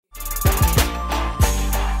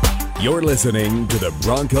You're listening to the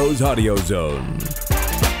Broncos Audio Zone.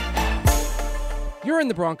 You're in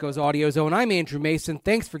the Broncos Audio Zone. I'm Andrew Mason.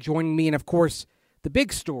 Thanks for joining me. And, of course, the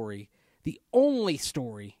big story, the only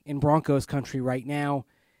story in Broncos country right now,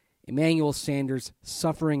 Emmanuel Sanders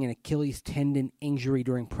suffering an Achilles tendon injury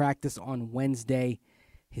during practice on Wednesday.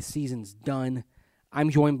 His season's done. I'm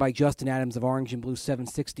joined by Justin Adams of Orange and Blue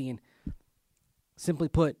 760. And simply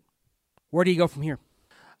put, where do you go from here?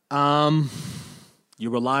 You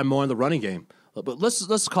rely more on the running game. But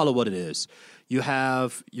let's call it what it is. You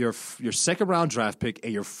have your second-round draft pick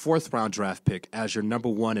and your fourth-round draft pick as your number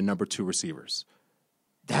one and number two receivers.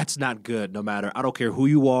 That's not good, no matter. I don't care who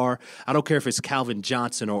you are. I don't care if it's Calvin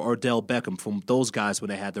Johnson or Odell Beckham from those guys when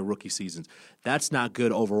they had their rookie seasons. That's not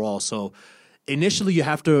good overall. So initially you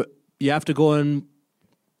have to go and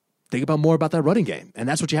think more about that running game, and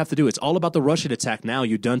that's what you have to do. It's all about the rushing attack now.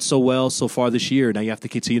 You've done so well so far this year. Now you have to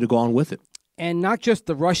continue to go on with it. And not just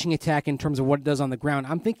the rushing attack in terms of what it does on the ground.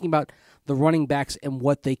 I'm thinking about the running backs and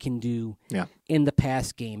what they can do in the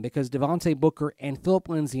pass game, because Devontae Booker and Phillip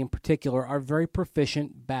Lindsay in particular are very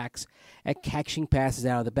proficient backs at catching passes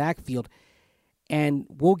out of the backfield. And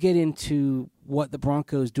we'll get into what the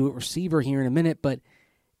Broncos do at receiver here in a minute, but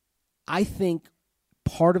I think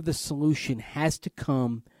part of the solution has to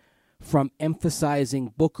come from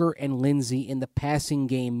emphasizing Booker and Lindsay in the passing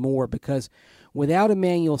game more, because without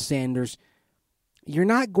Emmanuel Sanders, you're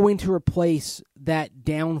not going to replace that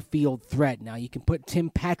downfield threat. Now, you can put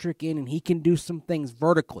Tim Patrick in, and he can do some things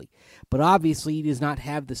vertically, but obviously he does not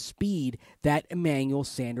have the speed that Emmanuel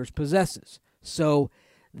Sanders possesses. So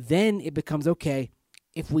then it becomes, okay,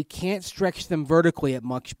 if we can't stretch them vertically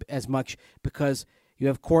as much because you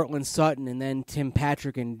have Cortland Sutton and then Tim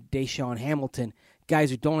Patrick and Deshaun Hamilton,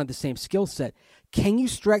 guys who don't have the same skill set, can you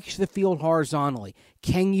stretch the field horizontally?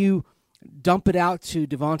 Can you dump it out to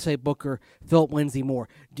Devontae Booker, Phillip Lindsay more?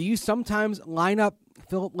 Do you sometimes line up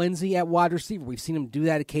Phillip Lindsay at wide receiver? We've seen him do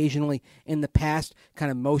that occasionally in the past,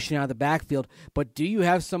 kind of motion out of the backfield. But do you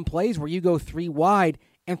have some plays where you go three wide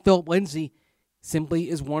and Phillip Lindsay simply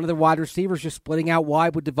is one of the wide receivers just splitting out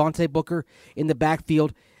wide with Devontae Booker in the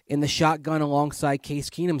backfield in the shotgun alongside Case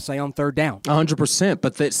Keenum, say, on third down? 100%.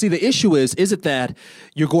 But the issue is it that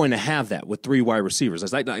you're going to have that with three wide receivers?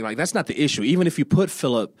 That's that's not the issue. Even if you put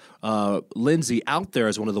Phillip Lindsay out there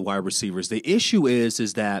as one of the wide receivers, the issue is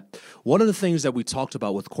that one of the things that we talked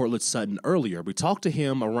about with Cortland Sutton earlier, we talked to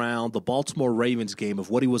him around the Baltimore Ravens game of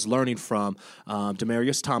what he was learning from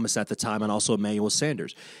Demaryius Thomas at the time and also Emmanuel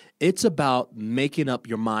Sanders. It's about making up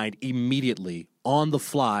your mind immediately on the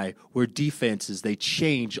fly, where defenses, they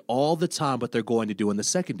change all the time what they're going to do in the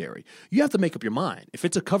secondary. You have to make up your mind. If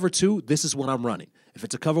it's a cover two, this is what I'm running. If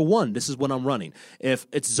it's a cover one, this is what I'm running. If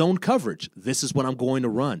it's zone coverage, this is what I'm going to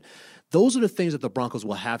run. Those are the things that the Broncos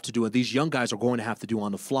will have to do, and these young guys are going to have to do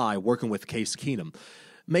on the fly, working with Case Keenum.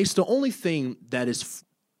 Mace, the only thing that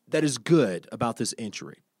is good about this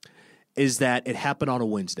injury is that it happened on a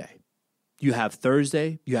Wednesday. You have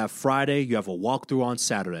Thursday, you have Friday, you have a walkthrough on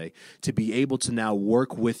Saturday to be able to now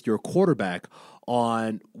work with your quarterback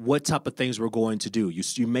on what type of things we're going to do.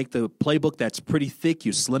 You make the playbook that's pretty thick,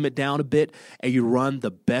 you slim it down a bit, and you run the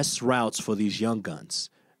best routes for these young guns.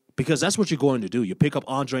 Because that's what you're going to do. You pick up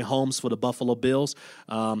Andre Holmes for the Buffalo Bills.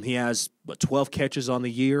 He has 12 catches on the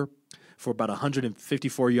year for about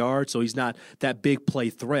 154 yards, so he's not that big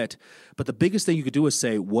play threat. But the biggest thing you could do is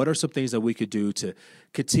say, what are some things that we could do to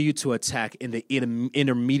continue to attack in the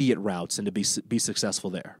intermediate routes and to be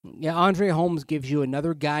successful there? Yeah, Andre Holmes gives you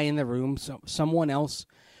another guy in the room, someone else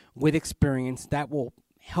with experience that will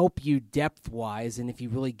help you depth-wise and if you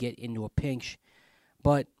really get into a pinch.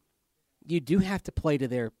 But you do have to play to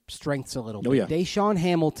their strengths a little bit. Yeah. Deshaun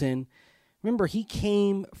Hamilton, remember, he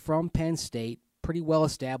came from Penn State, pretty well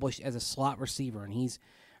established as a slot receiver, and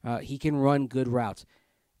he can run good routes.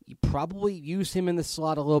 You probably use him in the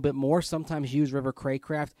slot a little bit more, sometimes use River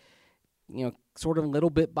Craycraft, sort of a little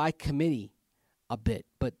bit by committee a bit,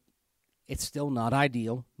 but it's still not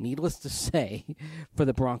ideal, needless to say, for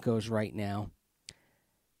the Broncos right now.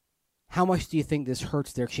 How much do you think this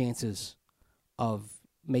hurts their chances of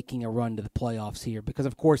making a run to the playoffs here? Because,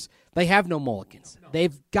 of course, they have no mulligans.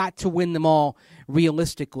 They've got to win them all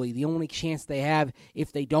realistically. The only chance they have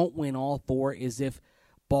if they don't win all four is if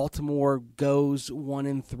Baltimore goes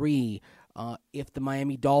 1-3, if the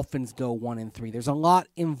Miami Dolphins go 1-3. There's a lot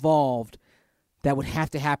involved that would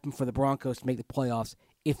have to happen for the Broncos to make the playoffs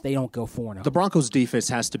if they don't go 4-0. The Broncos' defense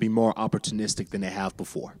has to be more opportunistic than they have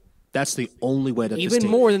before. That's the only way that even this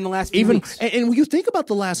team, more than the last few weeks. And when you think about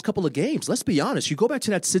the last couple of games, let's be honest. You go back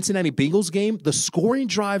to that Cincinnati Bengals game, the scoring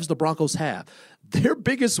drives the Broncos have. Their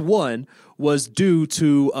biggest one was due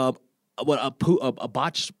to A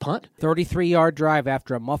botched punt? 33-yard drive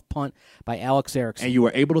after a muff punt by Alex Erickson. And you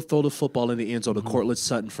were able to throw the football in the end zone to Cortland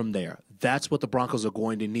Sutton from there. That's what the Broncos are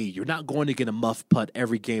going to need. You're not going to get a muff punt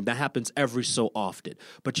every game. That happens every so often.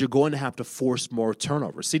 But you're going to have to force more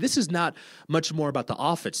turnovers. See, this is not much more about the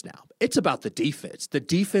offense now. It's about the defense. The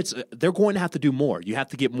defense, they're going to have to do more. You have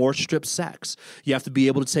to get more strip sacks. You have to be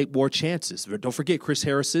able to take more chances. Don't forget, Chris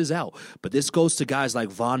Harris is out. But this goes to guys like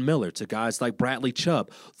Von Miller, to guys like Bradley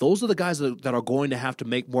Chubb. Those are the guys that are going to have to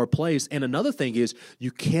make more plays. And another thing is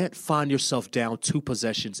you can't find yourself down 2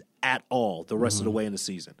 possessions at all the rest of the way in the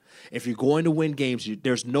season. If you're going to win games,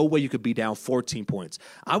 there's no way you could be down 14 points.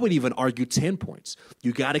 I would even argue 10 points.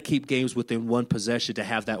 You got to keep games within 1 possession to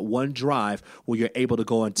have that one drive where you're able to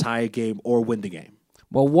go and tie a game or win the game.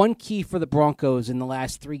 Well, one key for the Broncos in the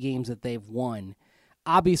last 3 games that they've won,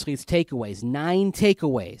 obviously it's takeaways. 9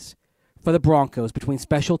 takeaways for the Broncos between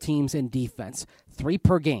special teams and defense, 3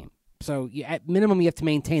 per game. So at minimum, you have to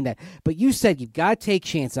maintain that. But you said you've got to take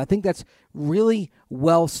chances. I think that's really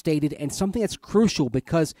well stated and something that's crucial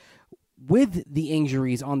because with the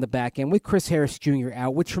injuries on the back end, with Chris Harris Jr.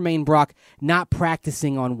 out, with Tremaine Brock not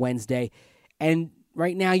practicing on Wednesday, and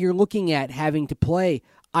right now you're looking at having to play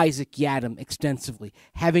Isaac Yiadom extensively,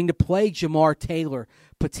 having to play Jamar Taylor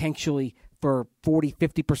potentially for 40,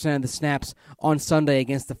 50% of the snaps on Sunday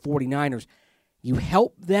against the 49ers. You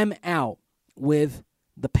help them out with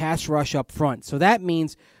the pass rush up front. So that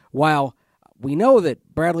means while we know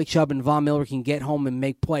that Bradley Chubb and Von Miller can get home and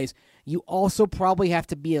make plays, you also probably have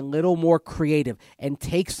to be a little more creative and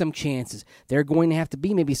take some chances. There are going to have to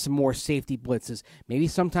be maybe some more safety blitzes. Maybe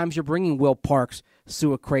sometimes you're bringing Will Parks,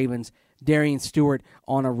 Sua Cravens, Darian Stewart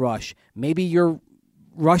on a rush. Maybe you're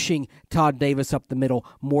rushing Todd Davis up the middle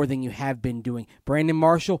more than you have been doing. Brandon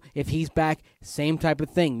Marshall, if he's back, same type of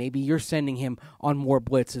thing. Maybe you're sending him on more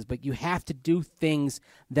blitzes, but you have to do things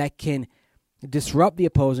that can disrupt the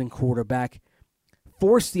opposing quarterback,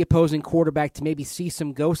 force the opposing quarterback to maybe see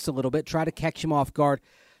some ghosts a little bit, try to catch him off guard.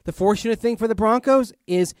 The fortunate thing for the Broncos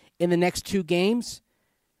is in the next 2 games,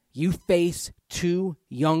 you face 2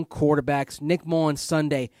 young quarterbacks, Nick Mullins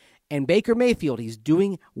Sunday and Baker Mayfield. He's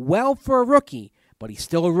doing well for a rookie, but he's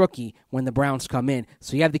still a rookie when the Browns come in.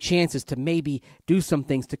 So you have the chances to maybe do some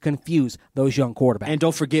things to confuse those young quarterbacks. And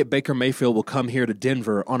don't forget, Baker Mayfield will come here to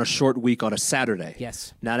Denver on a short week on a Saturday.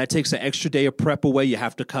 Yes. Now, that takes an extra day of prep away. You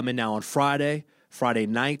have to come in now on Friday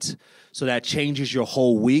night. So that changes your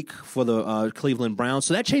whole week for the Cleveland Browns.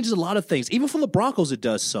 So that changes a lot of things. Even for the Broncos, it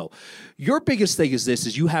does so. Your biggest thing is this,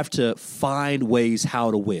 is you have to find ways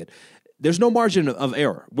how to win. There's no margin of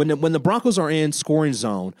error. When the Broncos are in scoring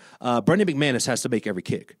zone, Brendan McManus has to make every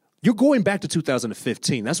kick. You're going back to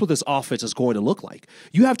 2015. That's what this offense is going to look like.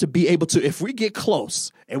 You have to be able to, if we get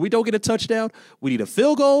close and we don't get a touchdown, we need a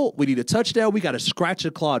field goal, we need a touchdown, we got to scratch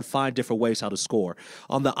and claw and find different ways how to score.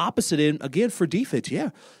 On the opposite end, again, for defense,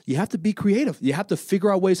 you have to be creative. You have to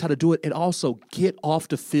figure out ways how to do it and also get off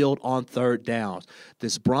the field on 3rd downs.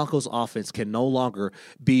 This Broncos offense can no longer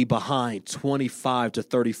be behind 25 to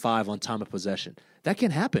 35 on time of possession. That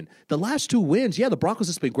can happen. The last 2 wins, the Broncos,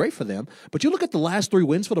 has been great for them. But you look at the last 3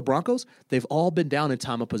 wins for the Broncos, they've all been down in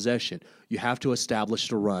time of possession. You have to establish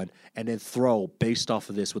the run and then throw based off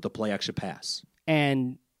of this with the play-action pass.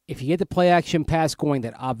 And if you get the play-action pass going,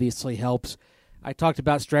 that obviously helps. I talked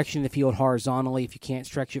about stretching the field horizontally if you can't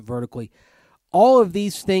stretch it vertically. All of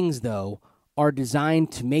these things, though, are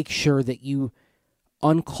designed to make sure that you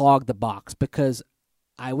unclog the box because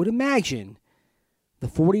I would imagine the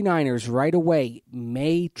 49ers right away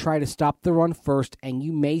may try to stop the run first, and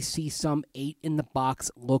you may see some 8-in-the-box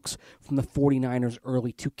looks from the 49ers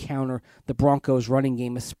early to counter the Broncos' running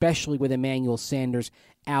game, especially with Emmanuel Sanders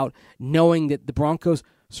out, knowing that the Broncos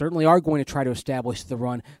certainly are going to try to establish the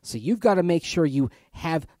run. So you've got to make sure you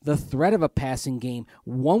have the threat of a passing game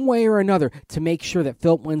one way or another to make sure that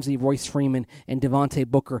Philip Lindsay, Royce Freeman, and Devontae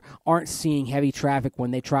Booker aren't seeing heavy traffic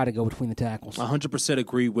when they try to go between the tackles. 100%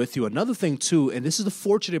 agree with you. Another thing, too, and this is the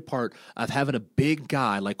fortunate part of having a big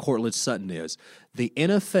guy like Cortland Sutton is, the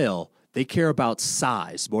NFL, they care about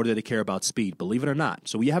size more than they care about speed, believe it or not.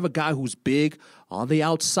 So when you have a guy who's big on the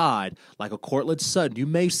outside, like a Cortland Sutton, you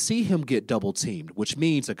may see him get double-teamed, which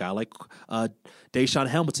means a guy like Deshaun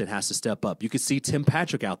Hamilton has to step up. You could see Tim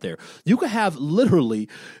Patrick out there. You could have literally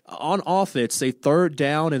on offense, say 3rd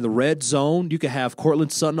down in the red zone, you could have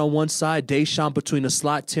Cortland Sutton on one side, Deshaun between the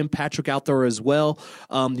slot, Tim Patrick out there as well.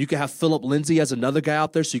 You could have Philip Lindsay as another guy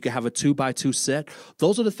out there, so you could have a 2-by-2 set.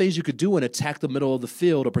 Those are the things you could do and attack the middle of the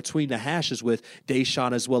field or between the hashes with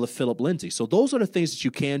Deshaun as well as Philip Lindsay. So those are the things that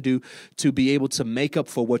you can do to be able to make up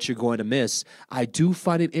for what you're going to miss. I do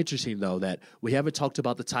find it interesting, though, that we haven't talked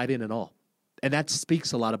about the tight end at all. And that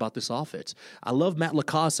speaks a lot about this offense. I love Matt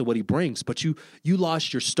LaCosse and what he brings, but you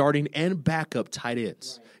lost your starting and backup tight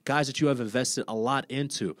ends, guys that you have invested a lot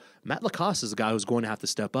into. Matt LaCosse is a guy who's going to have to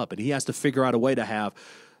step up, and he has to figure out a way to have,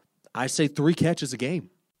 I say, 3 catches a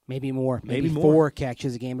game. Maybe more. Maybe 4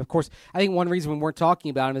 catches a game. Of course, I think one reason we weren't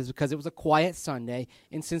talking about him is because it was a quiet Sunday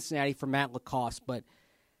in Cincinnati for Matt LaCosse, but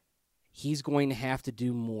he's going to have to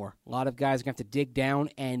do more. A lot of guys are going to have to dig down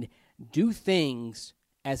and do things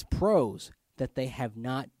as pros that they have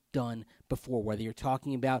not done before, whether you're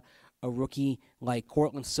talking about a rookie like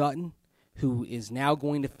Cortland Sutton, who is now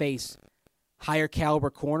going to face higher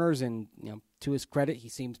caliber corners, and to his credit, he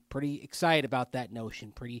seems pretty excited about that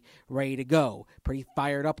notion, pretty ready to go, pretty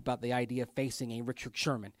fired up about the idea of facing a Richard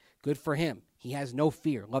Sherman. Good for him. He has no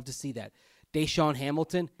fear. Love to see that. Deshaun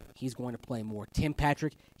Hamilton, he's going to play more. Tim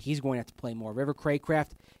Patrick, he's going to have to play more. River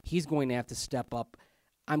Craycraft, he's going to have to step up.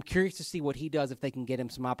 I'm curious to see what he does if they can get him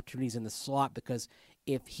some opportunities in the slot, because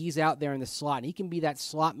if he's out there in the slot, and he can be that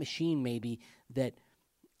slot machine maybe that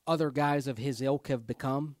other guys of his ilk have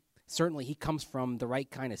become. Certainly he comes from the right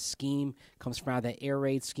kind of scheme, comes from that air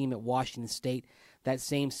raid scheme at Washington State. That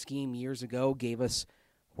same scheme years ago gave us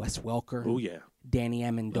Wes Welker, oh yeah, Danny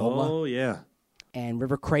Amendola, oh yeah, and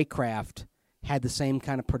River Craycraft had the same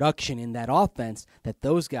kind of production in that offense that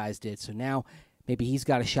those guys did. So now maybe he's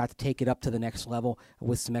got a shot to take it up to the next level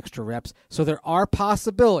with some extra reps. So there are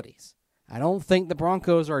possibilities. I don't think the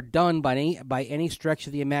Broncos are done by any stretch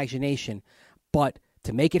of the imagination, but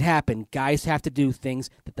to make it happen, guys have to do things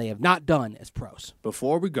that they have not done as pros.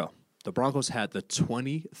 Before we go, the Broncos had the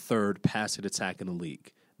 23rd passing attack in the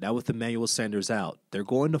league. Now with Emmanuel Sanders out, they're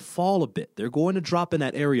going to fall a bit. They're going to drop in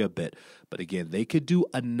that area a bit. But again, they could do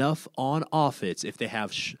enough on offense if they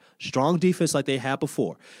have strong defense like they had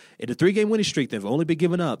before. In a 3-game winning streak, they've only been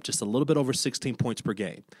giving up just a little bit over 16 points per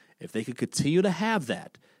game. If they could continue to have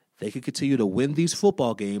that, they could continue to win these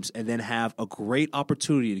football games and then have a great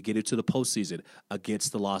opportunity to get into the postseason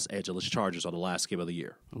against the Los Angeles Chargers on the last game of the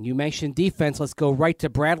year. You mentioned defense. Let's go right to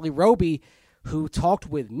Bradley Roby, who talked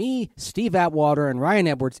with me, Steve Atwater, and Ryan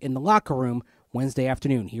Edwards in the locker room Wednesday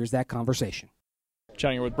afternoon. Here's that conversation.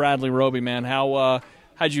 Chatting with Bradley Roby, man. How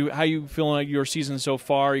you feeling like your season so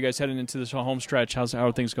far? You guys heading into this home stretch? How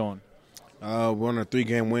are things going? We're on a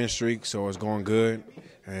 3-game win streak, so it's going good,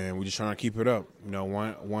 and we're just trying to keep it up.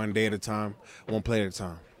 One day at a time, one play at a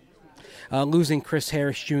time. Losing Chris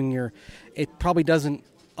Harris Jr., it probably doesn't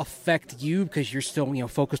affect you because you're still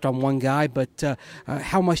focused on one guy, but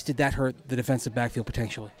how much did that hurt the defensive backfield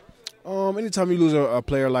potentially? Anytime you lose a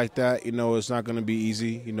player like that, it's not going to be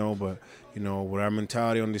easy, but with our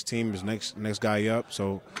mentality on this team is next guy up.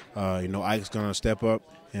 So, Ike's going to step up,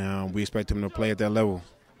 and we expect him to play at that level.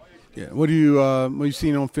 Yeah. What do you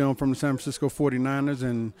seen on film from the San Francisco 49ers,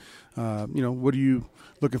 and what are you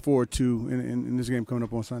looking forward to in this game coming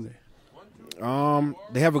up on Sunday?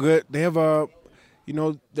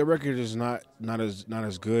 Their record is not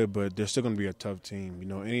as good, but they're still going to be a tough team.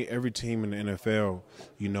 Every team in the NFL,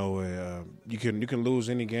 you can lose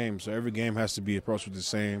any game. So every game has to be approached with the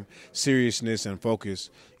same seriousness and focus.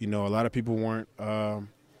 A lot of people weren't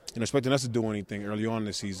expecting us to do anything early on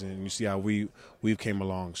this season. And you see how we've came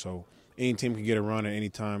along. So any team can get a run at any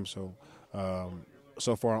time. So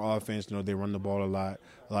so far on offense, they run the ball a lot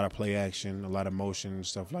of play action, a lot of motion and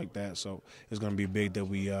stuff like that. So it's going to be big that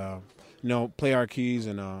we play our keys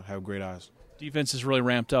and have great eyes. Defense is really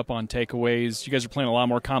ramped up on takeaways. You guys are playing a lot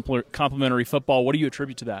more complementary football. What do you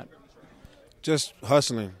attribute to that? Just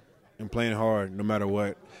hustling and playing hard no matter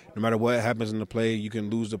what. No matter what happens in the play, you can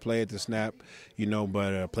lose the play at the snap,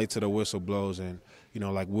 but play till the whistle blows. And,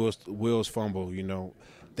 like Will's fumble,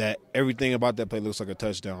 that everything about that play looks like a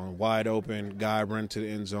touchdown. Wide open, guy run to the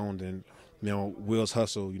end zone, then, Will's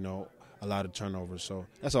hustle, a lot of turnovers. So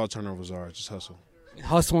that's all turnovers are, just hustle.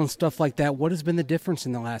 Hustle and stuff like that. What has been the difference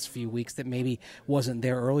in the last few weeks that maybe wasn't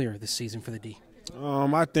there earlier this season for the D?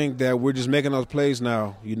 I think that we're just making those plays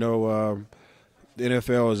now. The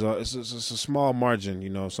NFL is a small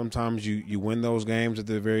margin. Sometimes you win those games at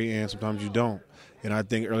the very end, sometimes you don't. And I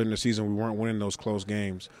think early in the season we weren't winning those close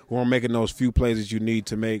games. We weren't making those few plays that you need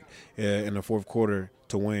to make in the fourth quarter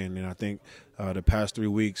to win. And I think the past 3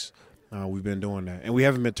 weeks we've been doing that. And we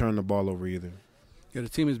haven't been turning the ball over either. Yeah, the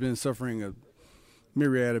team has been suffering a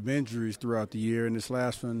myriad of injuries throughout the year, and this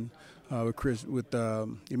last one with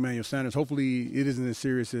Emmanuel Sanders. Hopefully it isn't as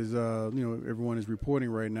serious as everyone is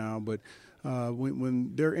reporting right now, but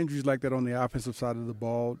when there are injuries like that on the offensive side of the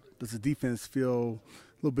ball, does the defense feel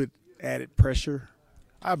a little bit added pressure?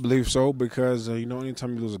 I believe so, because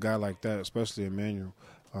anytime you lose a guy like that, especially Emmanuel,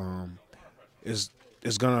 it's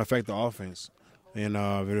going to affect the offense. And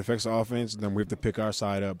if it affects the offense, then we have to pick our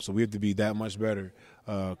side up. So we have to be that much better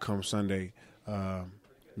come Sunday,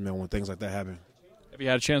 when things like that happen. Have you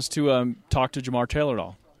had a chance to talk to Jamar Taylor at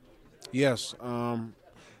all? Yes.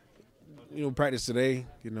 Practice today,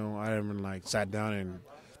 I haven't, sat down and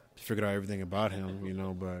figured out everything about him,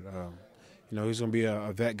 but, he's going to be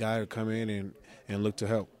a vet guy to come in and look to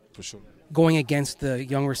help, for sure. Going against the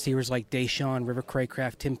young receivers like Deshaun, River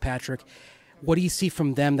Craycraft, Tim Patrick, what do you see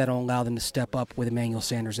from them that will allow them to step up with Emmanuel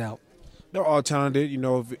Sanders out? They're all talented.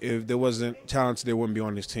 If there wasn't talent, they wouldn't be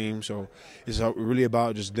on this team. So it's really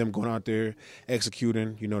about just them going out there,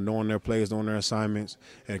 executing, knowing their plays, knowing their assignments,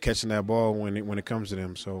 and catching that ball when it comes to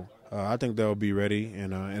them. So I think they'll be ready.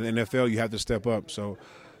 And in the NFL, you have to step up. So,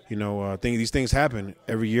 these things happen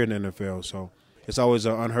every year in the NFL. So it's always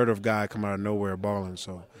an unheard of guy come out of nowhere balling.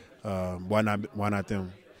 So why not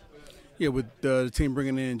them? Yeah, with the team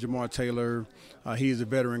bringing in Jamar Taylor, he is a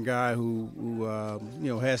veteran guy who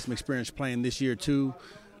has some experience playing this year too.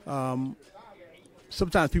 Sometimes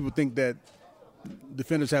people think that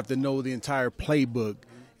defenders have to know the entire playbook.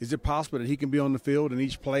 Is it possible that he can be on the field and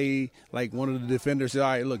each play, like one of the defenders says, "All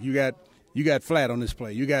right, look, you got flat on this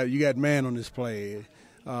play, you got man on this play,"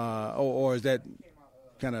 or is that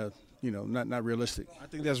kind of not realistic? I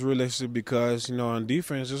think that's realistic because on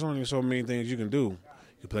defense, there's only so many things you can do.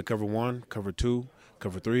 You play cover 1, cover 2,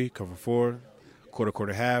 cover 3, cover 4,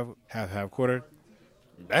 quarter, half, quarter.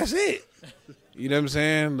 That's it. You know what I'm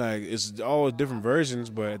saying? It's all different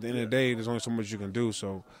versions, but at the end of the day, there's only so much you can do.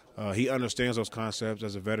 So he understands those concepts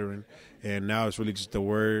as a veteran, and now it's really just the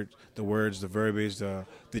words, the verbiage, the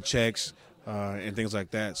checks, and things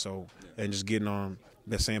like that. So, and just getting on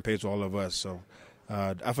the same page with all of us. So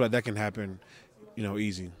I feel like that can happen,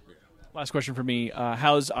 easy. Last question for me.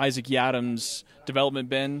 How's Isaac Yadam's development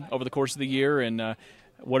been over the course of the year, and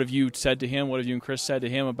what have you said to him? What have you and Chris said to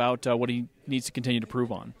him about what he needs to continue to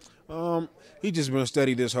prove on? He's just been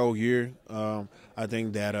steady this whole year. I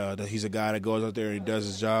think that he's a guy that goes out there and he does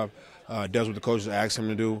his job, does what the coaches ask him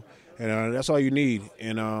to do, and that's all you need.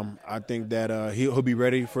 And I think that he'll be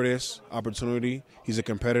ready for this opportunity. He's a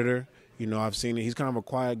competitor. I've seen it. He's kind of a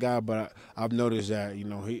quiet guy, but I've noticed that he's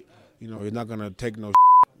not gonna take no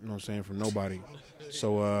from nobody.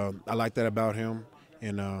 So I like that about him,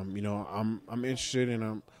 and I'm interested, and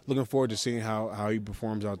I'm looking forward to seeing how he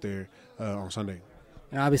performs out there on Sunday.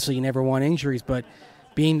 And obviously, you never want injuries, but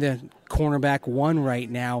being the cornerback 1 right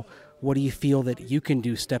now, what do you feel that you can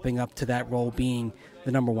do stepping up to that role, being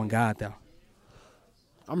the number 1 guy out there?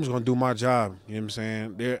 I'm just gonna do my job. You know what I'm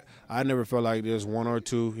saying? I never felt like there's 1 or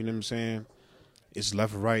 2. You know what I'm saying? It's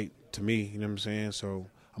left or right to me. You know what I'm saying? So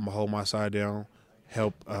I'm gonna hold my side down.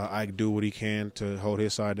 Help Ike do what he can to hold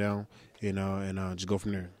his side down, and just go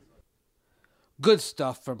from there. Good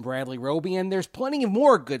stuff from Bradley Roby, and there's plenty of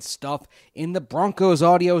more good stuff in the Broncos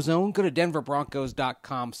Audio Zone. Go to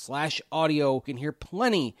denverbroncos.com/audio. You can hear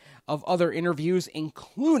plenty of other interviews,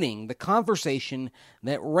 including the conversation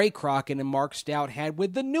that Ray Crockett and Mark Stout had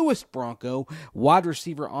with the newest Bronco, wide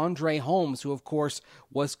receiver Andre Holmes, who, of course,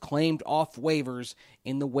 was claimed off waivers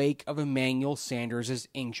in the wake of Emmanuel Sanders'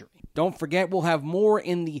 injury. Don't forget, we'll have more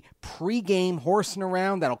in the pregame horsing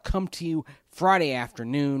around that'll come to you Friday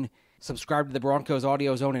afternoon. Subscribe to the Broncos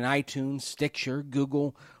Audio Zone in iTunes, Stitcher,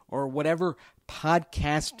 Google, or whatever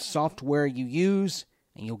podcast software you use,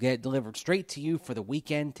 and you'll get it delivered straight to you for the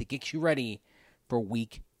weekend to get you ready for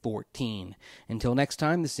Week 14. Until next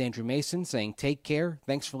time, this is Andrew Mason saying take care.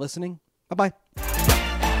 Thanks for listening. Bye-bye.